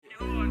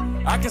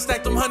I can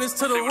stack them hundreds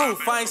to the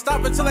roof. I ain't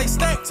stopping till they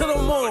stack to the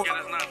moon.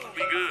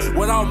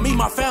 Without me,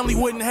 my family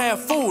wouldn't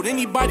have food.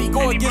 Anybody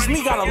go against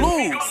me gotta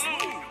lose.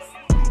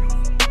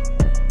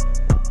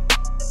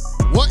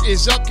 What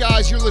is up,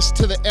 guys? You're listening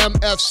to the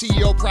MF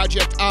CEO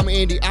Project. I'm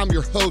Andy. I'm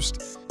your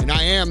host, and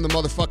I am the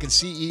motherfucking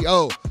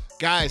CEO.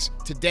 Guys,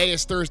 today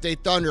is Thursday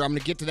Thunder. I'm going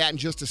to get to that in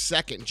just a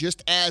second.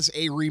 Just as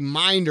a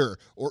reminder,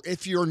 or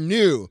if you're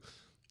new,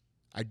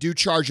 I do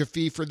charge a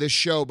fee for this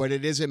show, but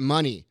it isn't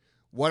money.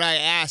 What I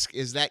ask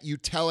is that you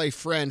tell a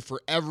friend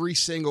for every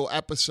single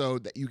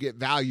episode that you get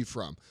value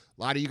from.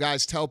 A lot of you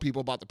guys tell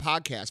people about the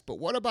podcast, but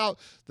what about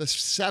the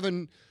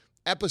 7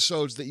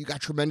 episodes that you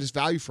got tremendous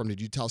value from? Did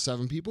you tell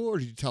 7 people or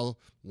did you tell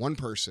one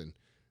person?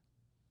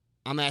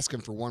 I'm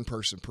asking for one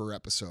person per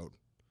episode.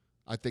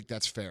 I think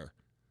that's fair.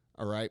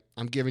 All right.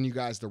 I'm giving you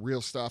guys the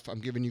real stuff. I'm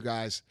giving you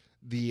guys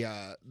the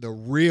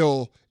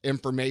real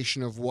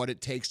information of what it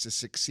takes to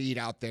succeed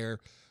out there.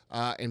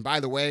 And by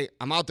the way,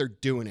 I'm out there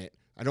doing it.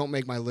 I don't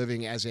make my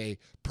living as a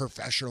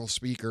professional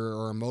speaker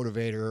or a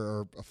motivator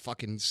or a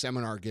fucking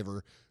seminar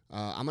giver.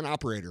 I'm an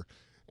operator.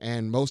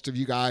 And most of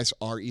you guys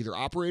are either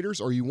operators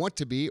or you want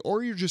to be,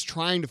 or you're just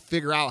trying to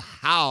figure out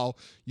how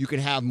you can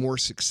have more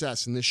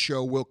success. And this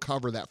show will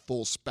cover that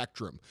full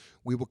spectrum.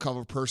 We will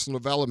cover personal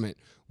development.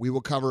 We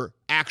will cover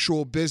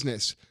actual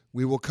business.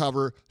 We will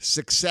cover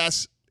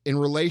success in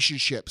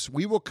relationships.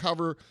 We will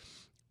cover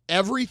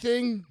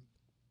everything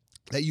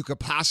that you could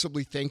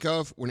possibly think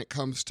of when it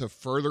comes to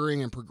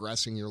furthering and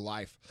progressing your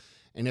life.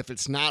 And if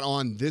it's not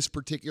on this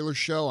particular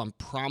show, I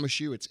promise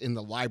you it's in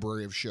the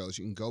library of shows.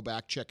 You can go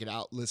back, check it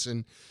out,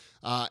 listen.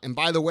 And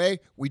by the way,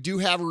 we do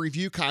have a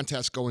review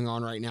contest going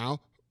on right now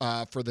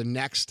for the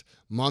next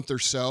month or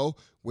so,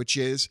 which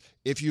is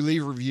if you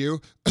leave a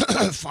review,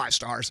 5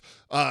 stars,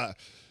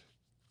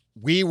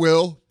 we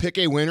will pick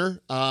a winner.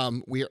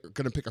 We are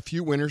going to pick a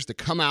few winners to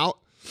come out,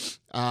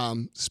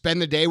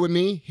 spend the day with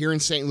me here in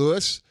St.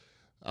 Louis.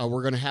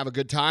 We're going to have a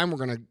good time. We're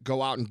going to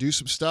go out and do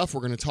some stuff.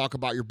 We're going to talk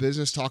about your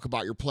business, talk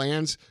about your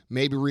plans,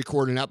 maybe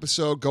record an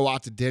episode, go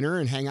out to dinner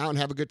and hang out and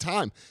have a good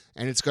time.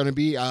 And it's going to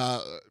be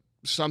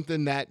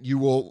something that you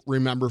will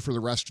remember for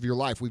the rest of your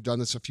life. We've done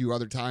this a few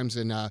other times,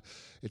 and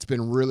it's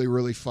been really,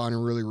 really fun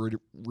and really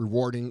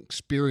rewarding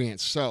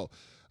experience. So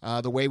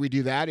the way we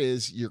do that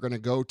is you're going to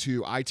go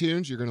to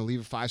iTunes. You're going to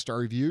leave a 5-star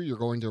review. You're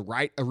going to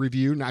write a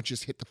review, not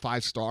just hit the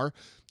 5-star.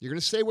 You're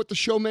going to say what the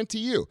show meant to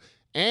you.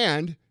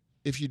 And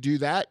if you do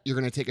that, you're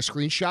going to take a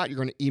screenshot. You're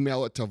going to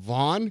email it to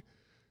Vaughn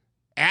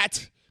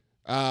at,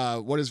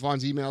 what is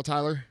Vaughn's email,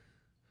 Tyler?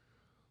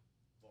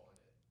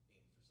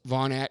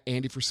 Vaughn at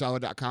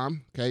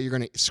andyfrisella.com. Okay, you're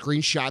going to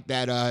screenshot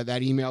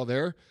that email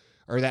there,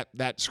 or that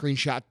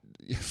screenshot.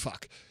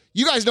 Fuck.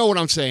 You guys know what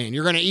I'm saying.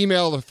 You're going to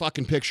email the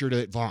fucking picture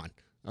to Vaughn,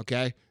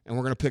 okay? And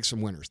we're going to pick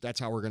some winners.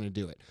 That's how we're going to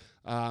do it.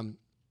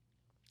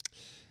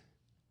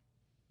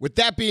 With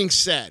that being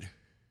said,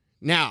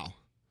 now,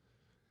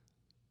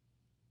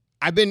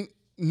 I've been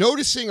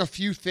noticing a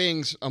few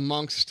things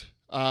amongst,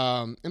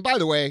 and by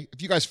the way,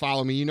 if you guys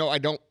follow me, you know I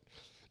don't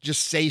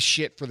just say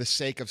shit for the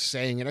sake of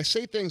saying it. I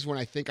say things when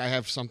I think I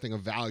have something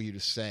of value to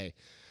say.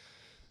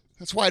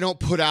 That's why I don't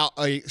put out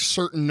a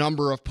certain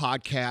number of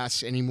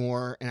podcasts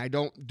anymore, and I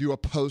don't do a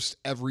post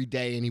every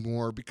day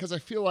anymore, because I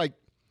feel like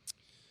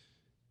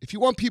if you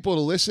want people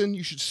to listen,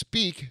 you should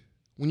speak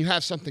when you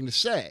have something to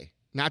say,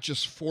 not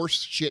just force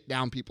shit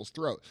down people's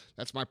throat.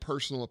 That's my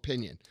personal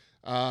opinion.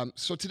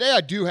 So today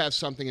I do have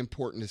something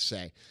important to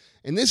say,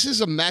 and this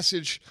is a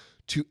message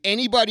to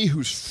anybody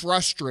who's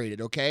frustrated,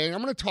 okay? And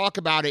I'm going to talk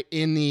about it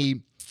in the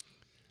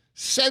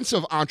sense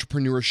of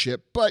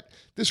entrepreneurship, but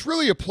this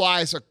really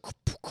applies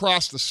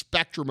across the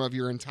spectrum of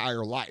your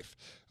entire life,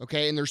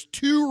 okay? And there's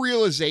 2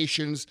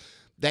 realizations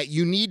that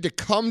you need to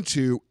come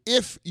to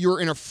if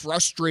you're in a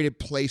frustrated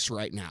place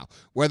right now,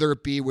 whether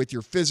it be with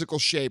your physical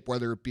shape,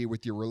 whether it be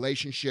with your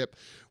relationship,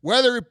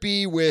 whether it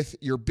be with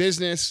your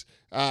business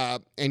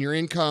and your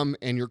income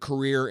and your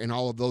career and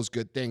all of those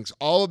good things.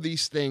 All of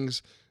these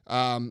things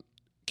can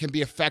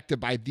be affected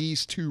by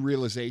these 2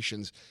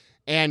 realizations.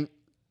 And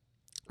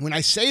when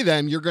I say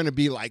them, you're going to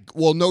be like,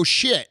 well, no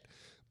shit.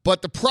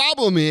 But the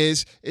problem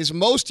is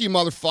most of you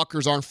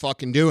motherfuckers aren't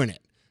fucking doing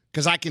it,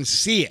 because I can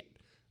see it,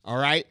 all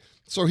right?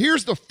 So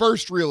here's the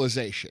first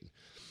realization.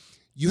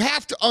 You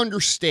have to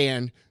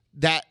understand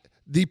that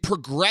the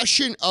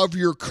progression of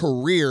your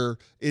career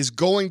is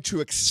going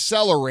to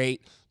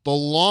accelerate the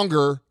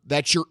longer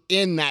that you're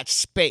in that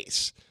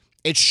space.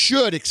 It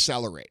should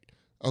accelerate,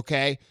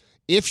 okay?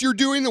 If you're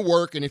doing the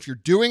work and if you're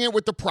doing it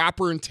with the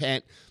proper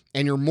intent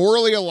and you're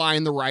morally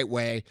aligned the right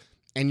way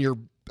and you're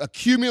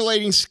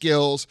accumulating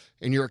skills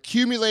and you're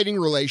accumulating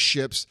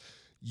relationships,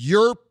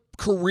 your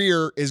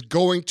career is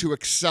going to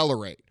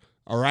accelerate,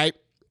 all right?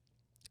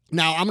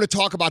 Now, I'm going to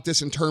talk about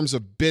this in terms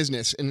of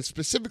business, and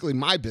specifically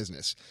my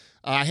business.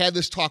 I had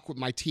this talk with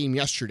my team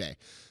yesterday,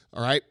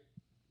 all right?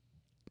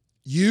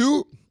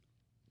 You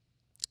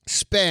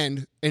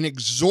spend an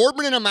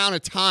exorbitant amount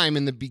of time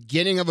in the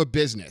beginning of a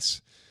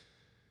business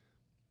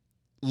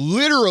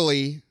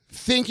literally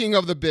thinking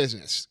of the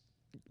business,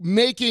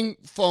 making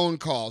phone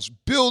calls,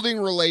 building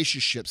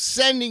relationships,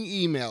 sending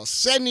emails,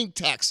 sending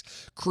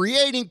texts,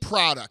 creating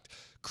product,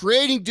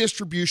 creating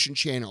distribution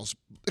channels,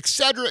 et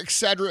cetera, et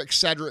cetera, et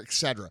cetera, et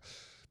cetera.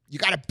 You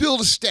got to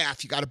build a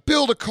staff. You got to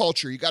build a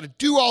culture. You got to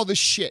do all this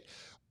shit.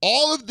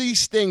 All of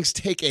these things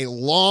take a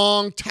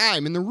long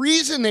time. And the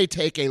reason they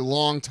take a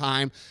long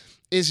time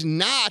is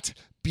not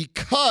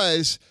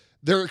because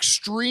they're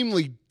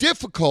extremely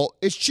difficult.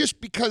 It's just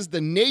because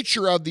the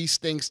nature of these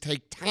things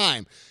take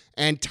time.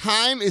 And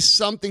time is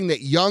something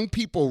that young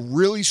people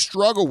really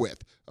struggle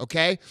with,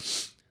 okay?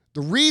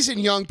 The reason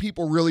young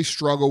people really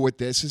struggle with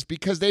this is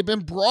because they've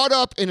been brought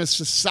up in a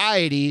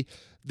society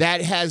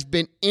that has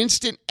been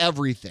instant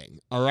everything,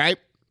 all right?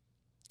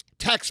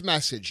 Text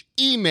message,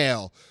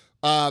 email,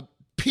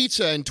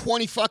 pizza in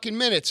 20 fucking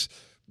minutes,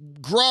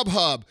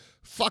 Grubhub,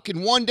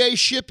 fucking one-day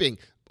shipping.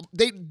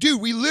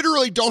 We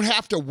literally don't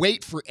have to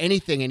wait for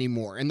anything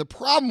anymore. And the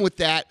problem with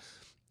that,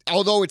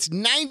 although it's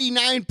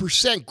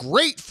 99%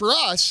 great for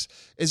us,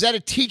 is that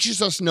it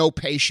teaches us no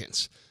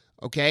patience,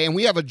 okay? And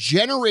we have a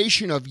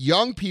generation of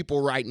young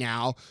people right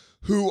now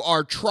who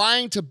are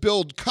trying to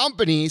build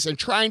companies and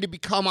trying to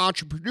become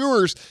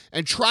entrepreneurs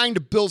and trying to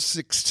build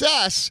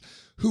success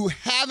who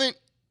haven't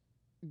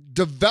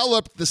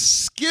developed the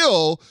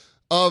skill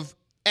of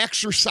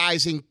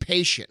exercising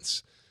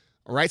patience,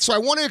 all right? So I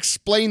want to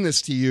explain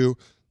this to you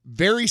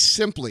very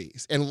simply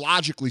and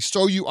logically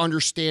so you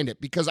understand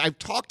it, because I've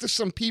talked to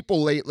some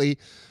people lately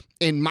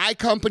in my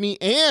company,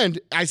 and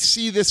I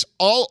see this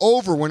all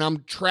over when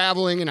I'm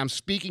traveling and I'm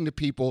speaking to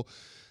people.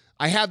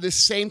 I have this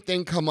same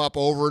thing come up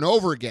over and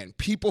over again.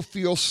 People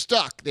feel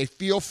stuck. They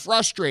feel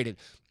frustrated.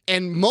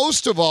 And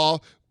most of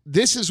all,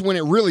 this is when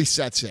it really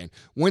sets in.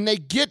 When they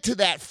get to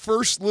that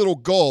first little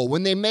goal,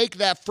 when they make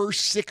that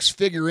first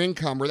 6-figure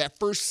income or that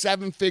first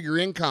 7-figure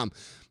income,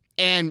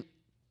 and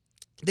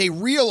they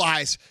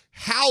realize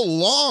how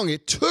long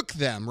it took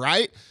them,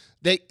 right?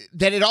 That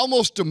it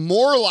almost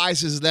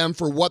demoralizes them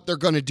for what they're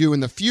going to do in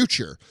the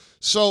future.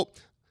 So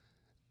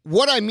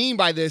what I mean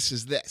by this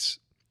is this.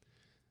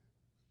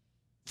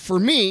 For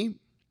me,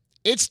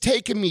 it's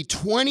taken me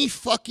 20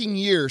 fucking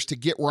years to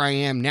get where I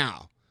am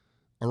now.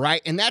 All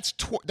right? And that's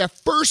the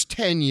first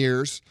 10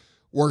 years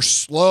were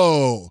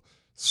slow.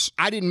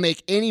 I didn't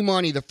make any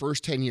money the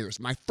first 10 years.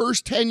 My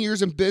first 10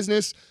 years in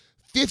business,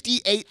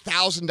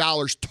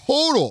 $58,000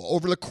 total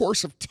over the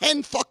course of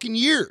 10 fucking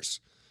years.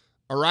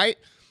 All right?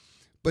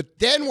 But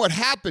then what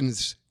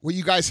happens, what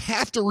you guys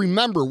have to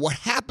remember, what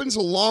happens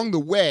along the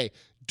way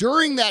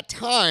during that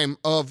time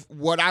of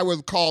what I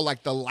would call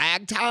like the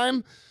lag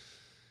time,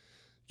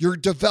 you're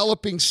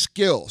developing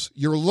skills,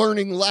 you're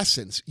learning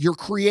lessons, you're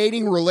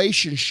creating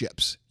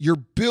relationships, you're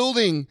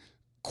building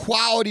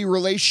quality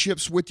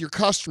relationships with your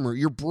customer,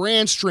 you're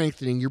brand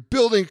strengthening, you're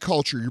building a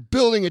culture, you're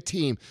building a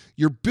team,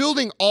 you're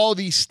building all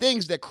these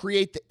things that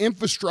create the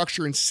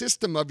infrastructure and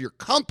system of your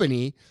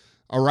company,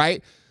 all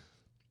right?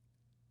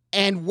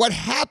 And what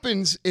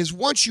happens is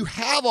once you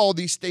have all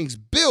these things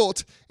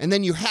built and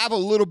then you have a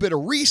little bit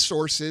of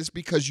resources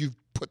because you've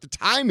put the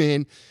time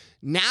in,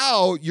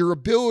 now your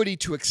ability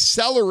to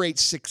accelerate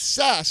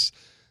success,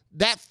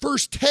 that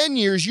first 10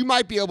 years, you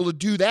might be able to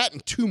do that in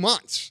 2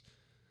 months.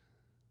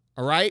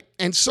 All right?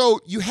 And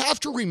so you have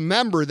to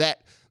remember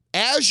that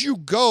as you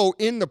go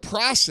in the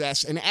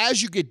process and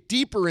as you get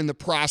deeper in the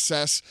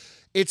process,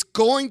 it's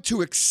going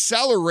to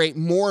accelerate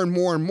more and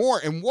more and more.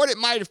 And what it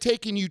might have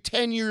taken you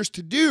 10 years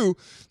to do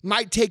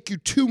might take you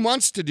 2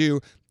 months to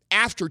do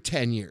after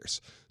 10 years.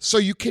 So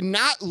you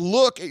cannot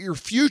look at your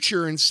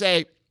future and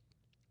say,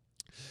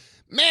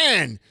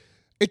 man,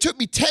 it took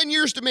me 10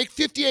 years to make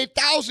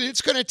 $58,000.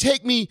 It's going to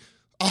take me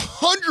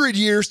 100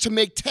 years to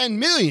make 10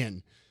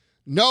 million.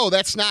 No,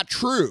 that's not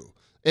true.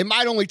 It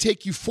might only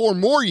take you 4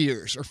 more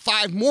years or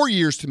 5 more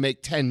years to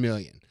make 10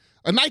 million.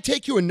 It might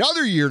take you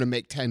another year to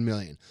make 10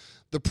 million.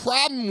 The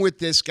problem with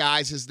this,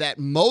 guys, is that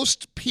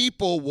most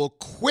people will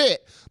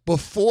quit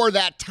before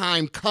that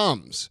time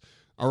comes.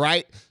 All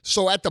right?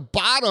 So at the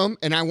bottom,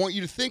 and I want you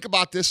to think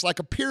about this like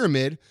a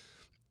pyramid,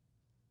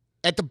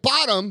 at the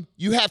bottom,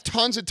 you have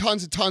tons and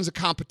tons and tons of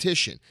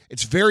competition.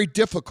 It's very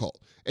difficult.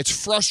 It's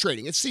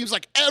frustrating. It seems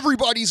like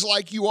everybody's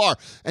like you are.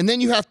 And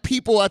then you have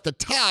people at the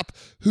top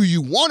who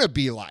you want to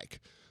be like.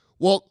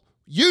 Well,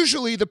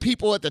 usually the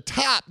people at the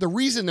top, the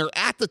reason they're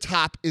at the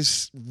top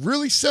is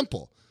really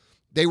simple.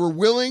 They were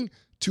willing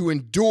to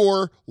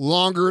endure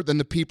longer than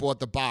the people at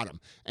the bottom.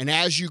 And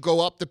as you go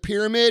up the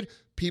pyramid,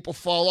 people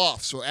fall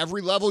off. So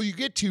every level you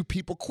get to,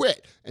 people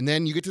quit. And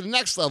then you get to the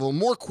next level and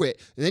more quit.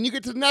 And then you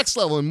get to the next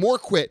level and more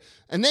quit.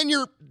 And then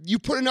you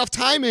put enough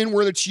time in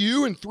where it's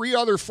you and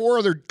 4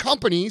 other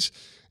companies,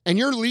 and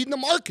you're leading the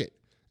market.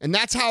 And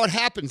that's how it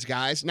happens,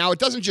 guys. Now, it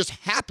doesn't just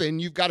happen.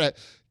 You've got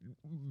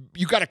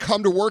to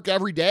come to work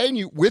every day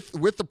and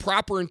with the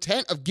proper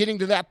intent of getting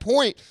to that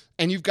point,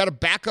 and you've got to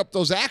back up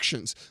those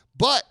actions.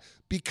 But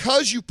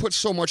because you put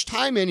so much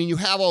time in and you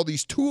have all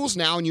these tools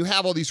now and you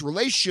have all these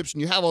relationships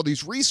and you have all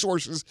these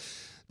resources,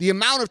 the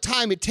amount of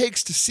time it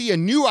takes to see a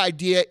new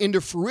idea into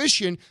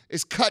fruition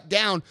is cut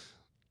down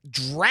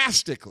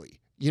drastically.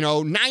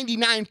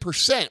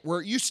 99%,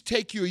 where it used to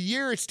take you a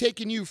year, it's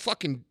taking you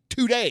fucking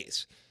 2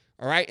 days.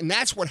 All right. And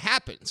that's what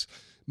happens.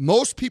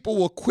 Most people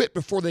will quit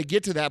before they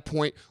get to that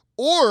point,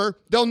 or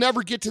they'll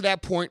never get to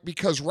that point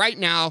because right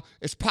now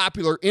it's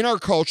popular in our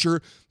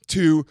culture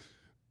to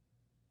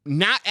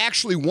not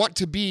actually want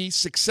to be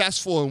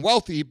successful and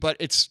wealthy, but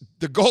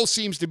the goal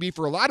seems to be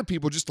for a lot of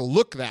people just to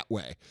look that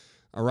way.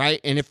 All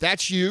right. And if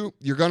that's you,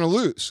 you're going to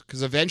lose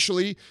because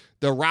eventually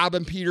the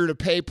robbing Peter to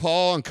pay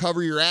Paul and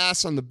cover your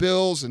ass on the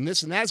bills and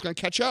this and that is going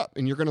to catch up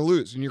and you're going to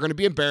lose and you're going to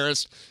be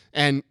embarrassed,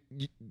 and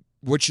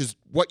which is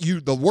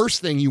the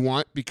worst thing you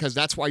want, because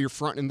that's why you're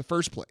fronting in the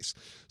first place.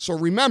 So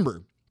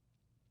remember,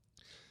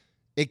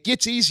 it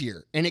gets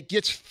easier and it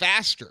gets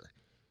faster,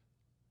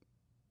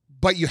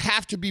 but you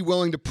have to be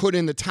willing to put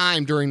in the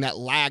time during that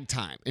lag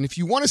time. And if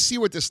you want to see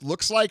what this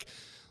looks like,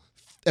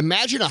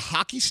 imagine a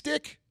hockey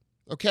stick,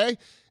 okay?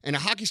 And a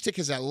hockey stick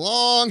has that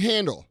long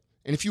handle.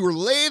 And if you were to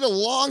lay the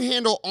long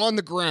handle on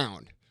the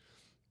ground,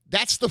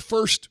 that's the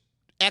first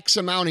X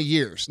amount of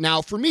years.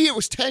 Now, for me, it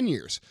was 10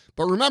 years.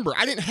 But remember,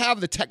 I didn't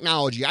have the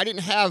technology. I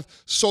didn't have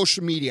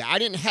social media. I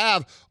didn't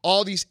have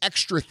all these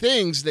extra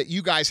things that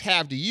you guys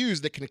have to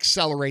use that can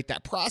accelerate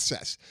that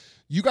process.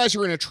 You guys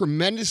are in a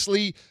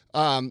tremendously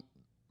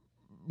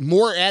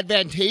more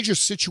advantageous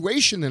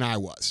situation than I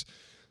was.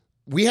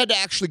 We had to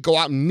actually go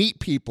out and meet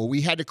people.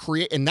 We had to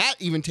create, and that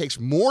even takes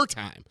more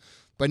time.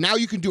 But now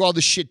you can do all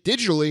this shit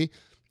digitally,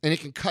 and it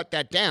can cut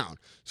that down.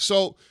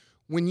 So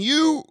when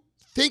you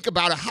think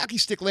about a hockey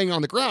stick laying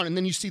on the ground, and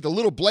then you see the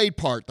little blade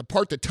part, the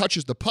part that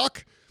touches the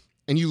puck,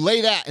 and you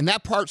lay that, and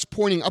that part's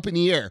pointing up in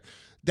the air,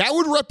 that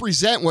would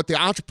represent what the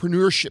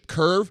entrepreneurship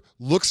curve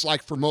looks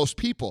like for most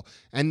people.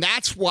 And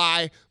that's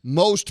why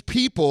most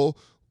people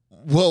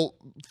will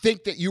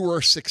think that you were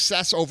a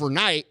success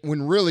overnight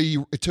when really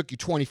it took you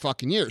 20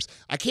 fucking years.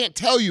 I can't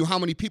tell you how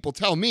many people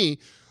tell me,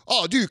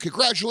 oh, dude,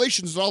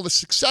 congratulations on all the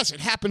success. It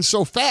happened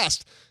so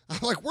fast. I'm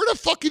like, where the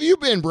fuck have you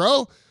been,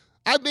 bro?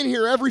 I've been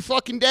here every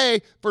fucking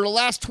day for the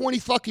last 20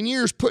 fucking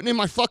years, putting in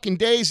my fucking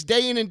days,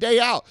 day in and day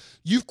out.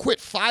 You've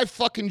quit 5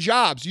 fucking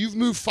jobs. You've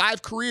moved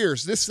 5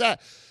 careers, this, that,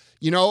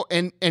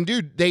 and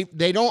dude,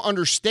 they don't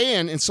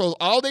understand. And so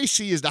all they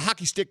see is the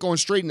hockey stick going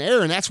straight in the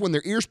air. And that's when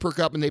their ears perk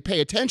up and they pay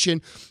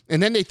attention.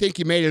 And then they think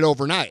you made it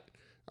overnight.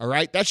 All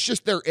right. That's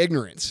just their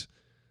ignorance.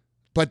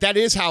 But that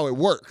is how it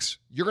works.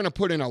 You're going to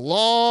put in a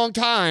long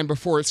time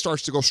before it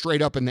starts to go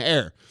straight up in the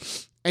air.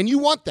 And you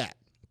want that.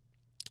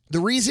 The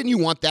reason you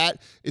want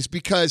that is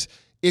because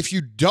if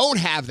you don't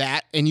have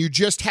that and you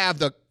just have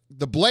the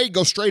blade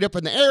go straight up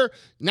in the air,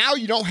 now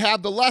you don't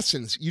have the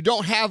lessons. You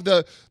don't have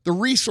the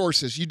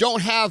resources. You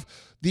don't have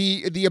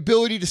the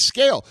ability to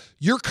scale.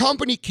 Your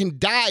company can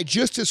die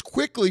just as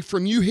quickly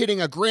from you hitting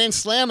a grand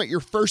slam at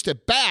your first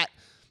at bat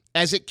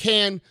as it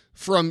can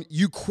from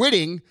you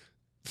quitting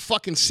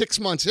fucking 6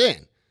 months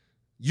in.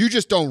 You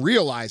just don't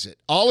realize it.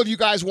 All of you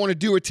guys want to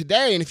do it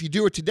today, and if you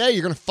do it today,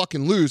 you're going to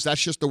fucking lose.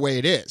 That's just the way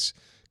it is.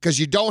 Because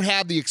you don't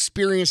have the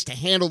experience to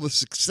handle the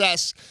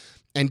success.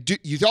 And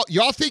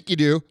y'all think you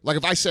do. Like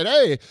if I said,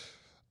 hey,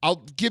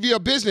 I'll give you a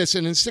business,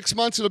 and in 6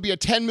 months it'll be a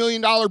 $10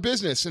 million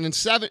business, and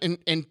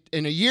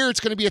in a year it's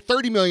going to be a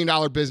 $30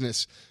 million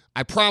business.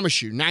 I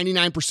promise you,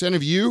 99%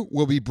 of you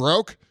will be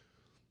broke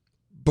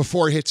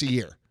before it hits a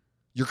year.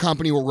 Your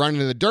company will run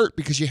into the dirt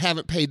because you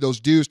haven't paid those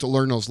dues to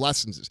learn those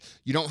lessons.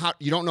 You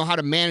don't know how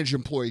to manage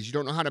employees. You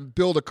don't know how to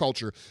build a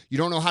culture. You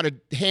don't know how to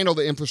handle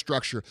the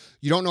infrastructure.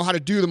 You don't know how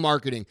to do the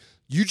marketing.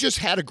 You just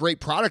had a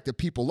great product that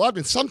people loved,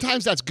 and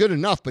sometimes that's good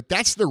enough, but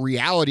that's the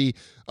reality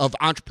of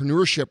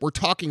entrepreneurship. We're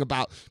talking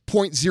about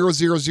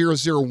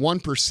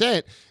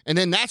 0.00001%, and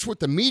then that's what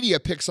the media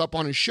picks up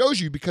on and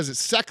shows you because it's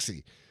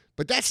sexy.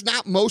 But that's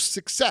not most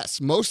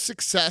success. Most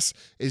success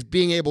is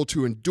being able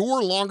to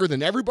endure longer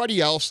than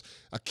everybody else,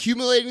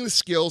 accumulating the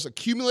skills,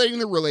 accumulating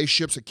the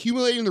relationships,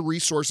 accumulating the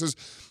resources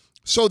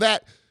so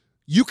that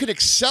you can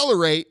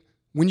accelerate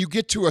when you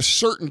get to a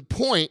certain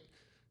point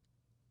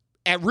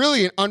at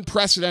really an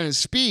unprecedented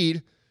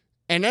speed,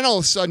 and then all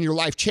of a sudden your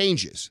life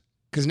changes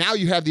because now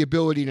you have the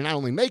ability to not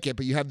only make it,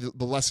 but you have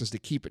the lessons to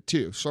keep it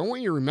too. So I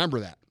want you to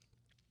remember that.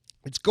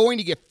 It's going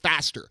to get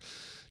faster.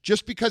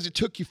 Just because it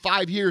took you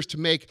 5 years to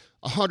make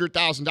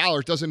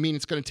 $100,000 doesn't mean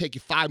it's going to take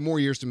you 5 more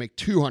years to make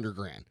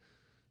 $200,000.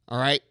 All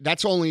right?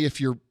 That's only if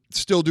you're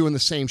still doing the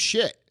same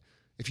shit.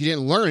 If you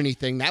didn't learn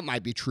anything, that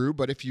might be true,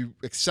 but if you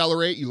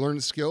accelerate, you learn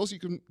the skills,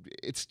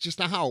 it's just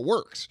not how it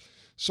works.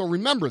 So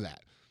remember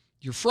that.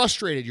 You're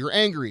frustrated, you're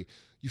angry,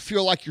 you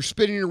feel like you're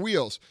spinning your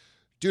wheels.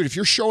 Dude, if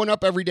you're showing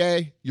up every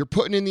day, you're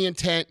putting in the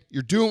intent,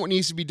 you're doing what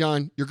needs to be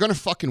done, you're going to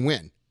fucking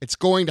win. It's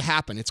going to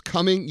happen. It's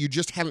coming. You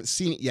just haven't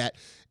seen it yet.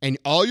 And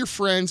all your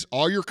friends,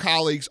 all your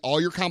colleagues,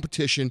 all your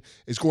competition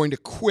is going to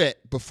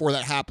quit before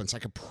that happens. I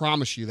can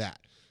promise you that.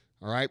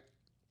 All right?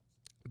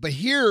 But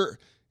here,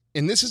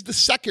 and this is the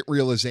second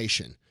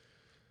realization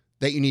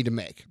that you need to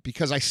make,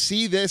 because I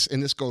see this,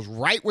 and this goes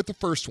right with the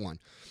first one.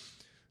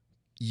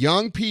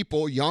 Young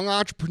people, young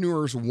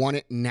entrepreneurs want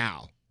it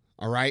now.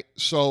 All right?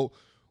 So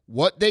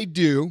What they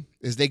do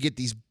is they get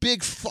these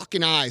big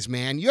fucking eyes,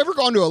 man. You ever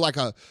gone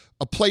to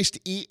a place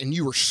to eat and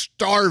you were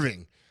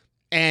starving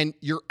and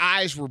your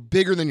eyes were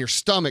bigger than your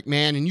stomach,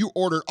 man, and you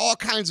ordered all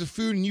kinds of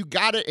food and you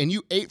got it and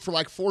you ate for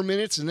like 4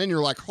 minutes and then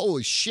you're like,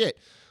 holy shit,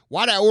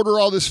 why'd I order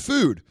all this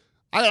food?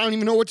 I don't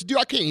even know what to do.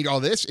 I can't eat all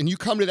this. And you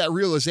come to that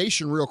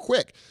realization real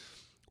quick.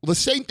 Well, the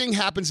same thing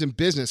happens in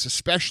business,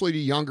 especially to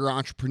younger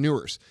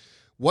entrepreneurs.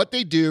 What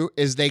they do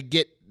is they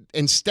get,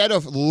 instead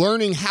of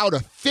learning how to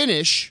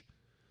finish,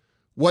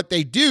 what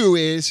they do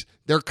is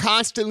they're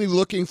constantly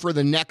looking for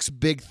the next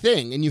big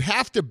thing. And you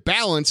have to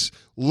balance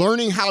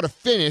learning how to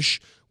finish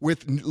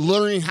with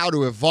learning how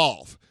to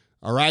evolve.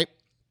 All right?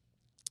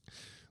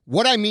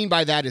 What I mean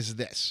by that is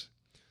this.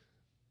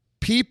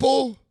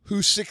 People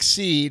who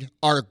succeed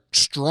are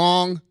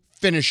strong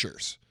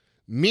finishers,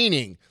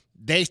 meaning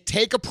they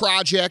take a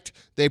project,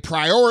 they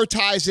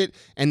prioritize it,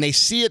 and they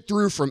see it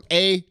through from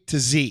A to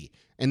Z,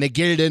 and they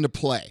get it into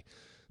play.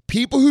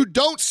 People who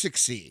don't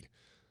succeed,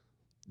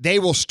 they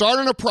will start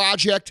on a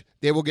project,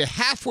 they will get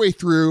halfway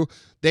through,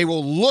 they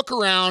will look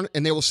around,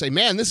 and they will say,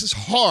 man, this is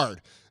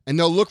hard, and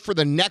they'll look for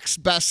the next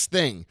best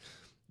thing.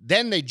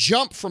 Then they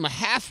jump from a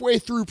halfway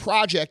through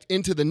project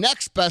into the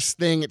next best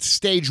thing at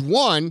stage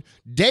one,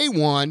 day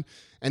one,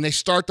 and they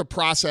start the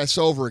process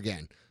over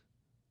again.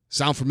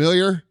 Sound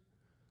familiar?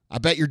 I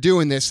bet you're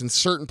doing this in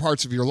certain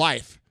parts of your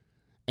life,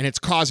 and it's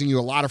causing you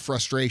a lot of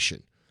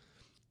frustration.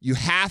 You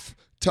have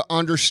to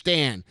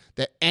understand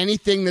that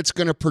anything that's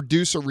going to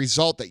produce a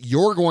result that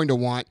you're going to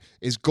want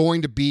is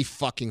going to be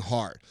fucking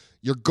hard.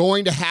 You're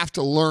going to have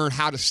to learn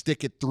how to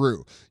stick it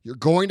through. You're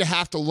going to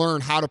have to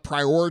learn how to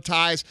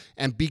prioritize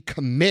and be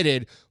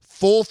committed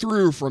full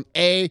through from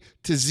A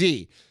to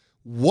Z.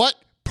 What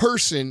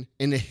person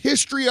in the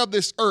history of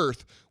this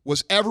earth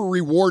was ever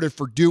rewarded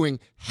for doing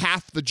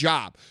half the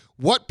job?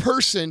 What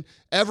person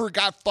ever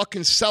got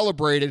fucking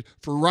celebrated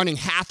for running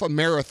half a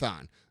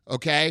marathon,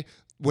 okay,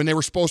 when they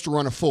were supposed to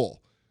run a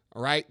full,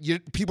 all right?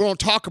 People don't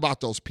talk about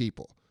those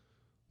people.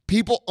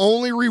 People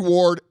only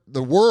reward,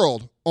 the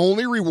world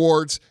only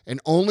rewards and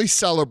only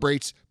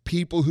celebrates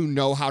people who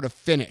know how to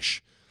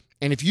finish.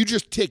 And if you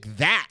just take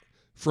that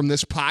from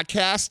this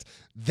podcast,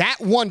 that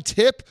one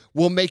tip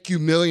will make you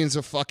millions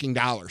of fucking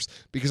dollars.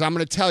 Because I'm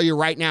going to tell you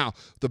right now,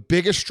 the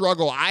biggest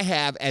struggle I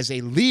have as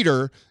a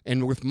leader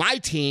and with my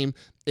team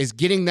is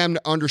getting them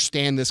to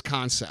understand this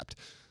concept.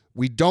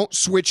 We don't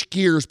switch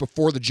gears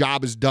before the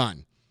job is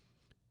done.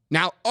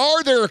 Now,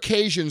 are there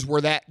occasions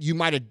where that you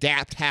might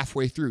adapt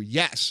halfway through?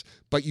 Yes,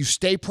 but you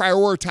stay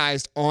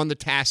prioritized on the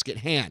task at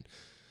hand.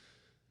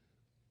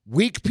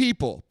 Weak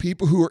people,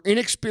 people who are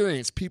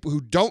inexperienced, people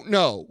who don't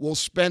know, will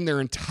spend their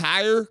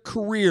entire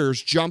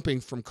careers jumping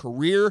from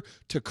career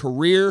to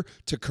career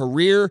to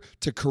career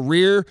to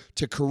career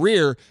to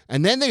career,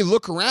 and then they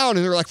look around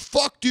and they're like,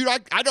 fuck, dude,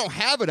 I don't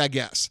have it, I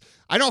guess.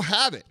 I don't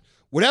have it.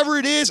 Whatever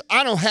it is,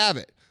 I don't have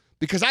it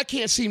because I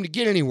can't seem to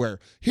get anywhere.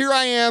 Here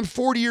I am,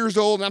 40 years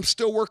old, and I'm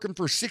still working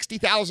for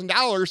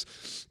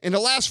 $60,000, and the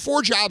last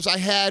 4 jobs I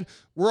had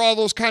were all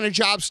those kind of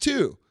jobs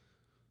too.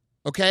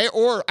 Okay,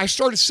 or I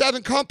started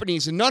 7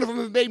 companies and none of them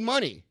have made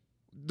money.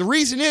 The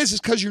reason is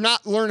because you're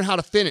not learning how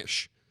to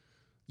finish.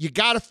 You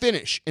got to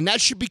finish, and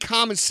that should be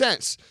common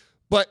sense.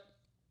 But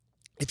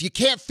if you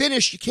can't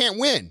finish, you can't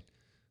win,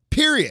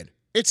 period.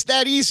 It's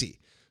that easy.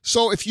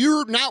 So if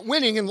you're not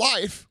winning in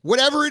life,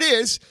 whatever it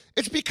is,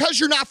 it's because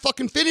you're not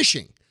fucking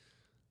finishing.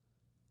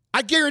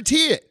 I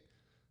guarantee it.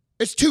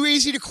 It's too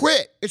easy to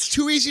quit. It's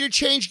too easy to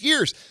change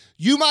gears.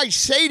 You might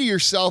say to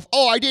yourself,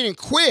 oh, I didn't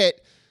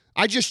quit.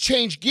 I just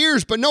changed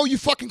gears, but no, you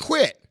fucking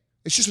quit.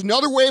 It's just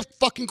another way of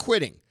fucking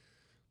quitting.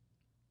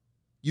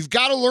 You've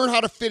got to learn how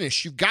to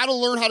finish. You've got to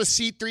learn how to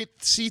see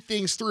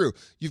things through.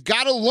 You've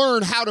got to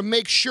learn how to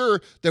make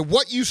sure that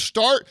what you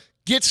start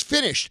gets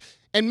finished.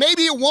 And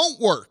maybe it won't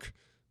work.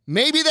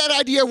 Maybe that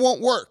idea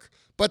won't work.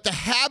 But the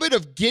habit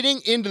of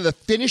getting into the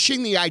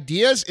finishing the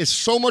ideas is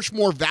so much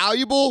more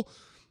valuable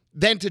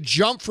than to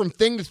jump from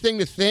thing to thing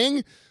to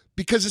thing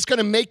because it's going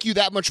to make you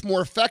that much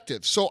more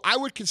effective. So I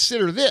would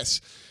consider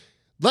this.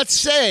 Let's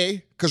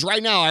say, because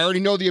right now I already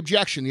know the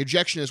objection. The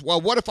objection is, well,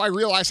 what if I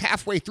realize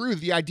halfway through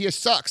the idea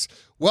sucks?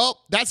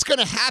 Well, that's going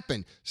to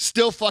happen.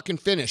 Still fucking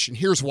finish. And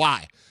here's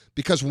why.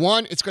 Because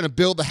 1, it's going to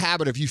build the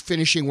habit of you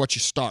finishing what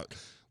you start,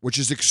 which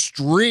is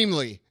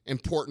extremely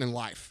important in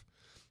life.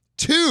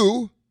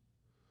 2,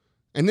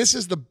 and this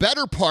is the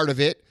better part of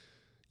it,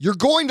 you're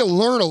going to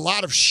learn a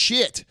lot of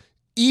shit,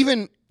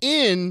 even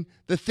in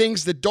the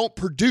things that don't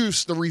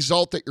produce the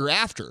result that you're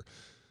after.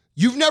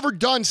 You've never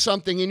done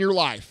something in your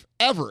life,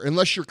 ever,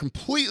 unless you're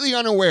completely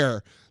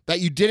unaware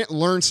that you didn't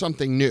learn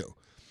something new.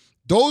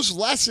 Those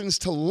lessons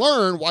to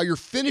learn while you're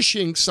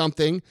finishing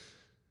something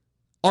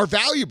are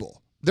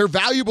valuable. They're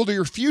valuable to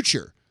your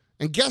future.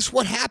 And guess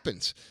what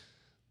happens?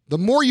 The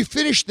more you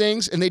finish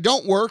things and they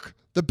don't work,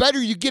 the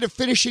better you get at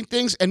finishing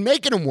things and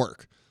making them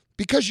work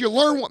because you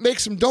learn what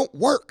makes them don't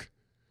work.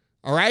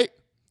 All right?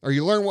 Or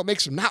you learn what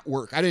makes them not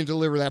work. I didn't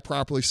deliver that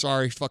properly.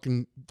 Sorry.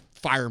 Fucking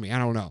fire me. I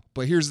don't know.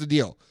 But here's the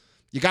deal.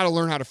 You got to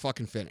learn how to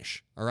fucking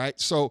finish. All right?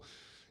 So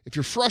if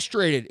you're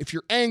frustrated, if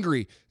you're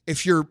angry,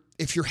 if you're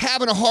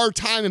having a hard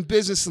time in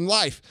business and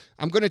life,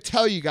 I'm going to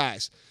tell you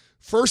guys,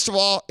 first of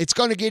all, it's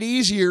going to get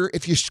easier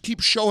if you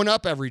keep showing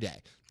up every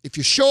day. If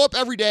you show up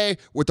every day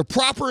with the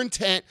proper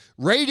intent,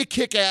 ready to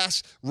kick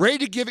ass, ready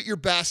to give it your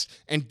best,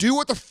 and do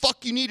what the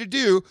fuck you need to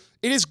do,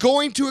 it is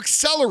going to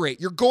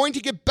accelerate. You're going to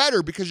get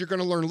better because you're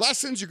going to learn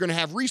lessons, you're going to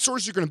have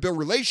resources, you're going to build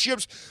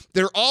relationships.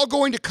 They're all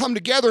going to come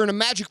together in a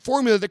magic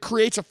formula that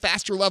creates a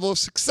faster level of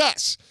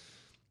success.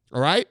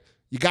 All right?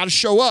 You got to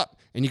show up,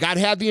 and you got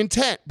to have the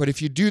intent. But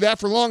if you do that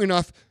for long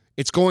enough,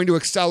 it's going to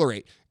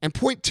accelerate. And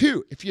point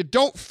 2, if you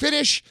don't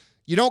finish,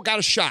 you don't got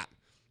a shot.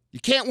 You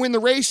can't win the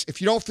race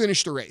if you don't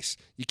finish the race.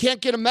 You can't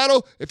get a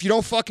medal if you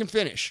don't fucking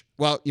finish.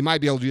 Well, you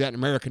might be able to do that in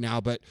America now,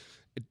 but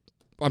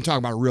I'm talking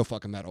about a real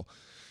fucking medal.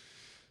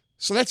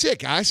 So that's it,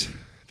 guys.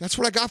 That's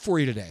what I got for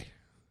you today.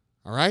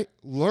 All right?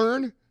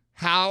 Learn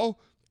how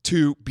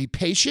to be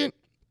patient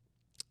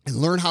and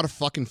learn how to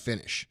fucking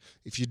finish.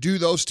 If you do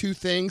those 2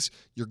 things,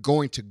 you're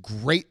going to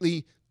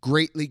greatly,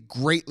 greatly,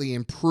 greatly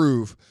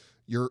improve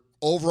your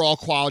overall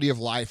quality of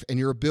life and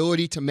your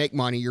ability to make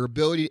money, your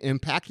ability to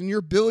impact, and your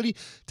ability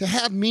to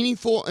have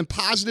meaningful and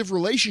positive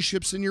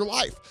relationships in your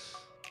life.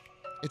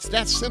 It's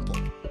that simple.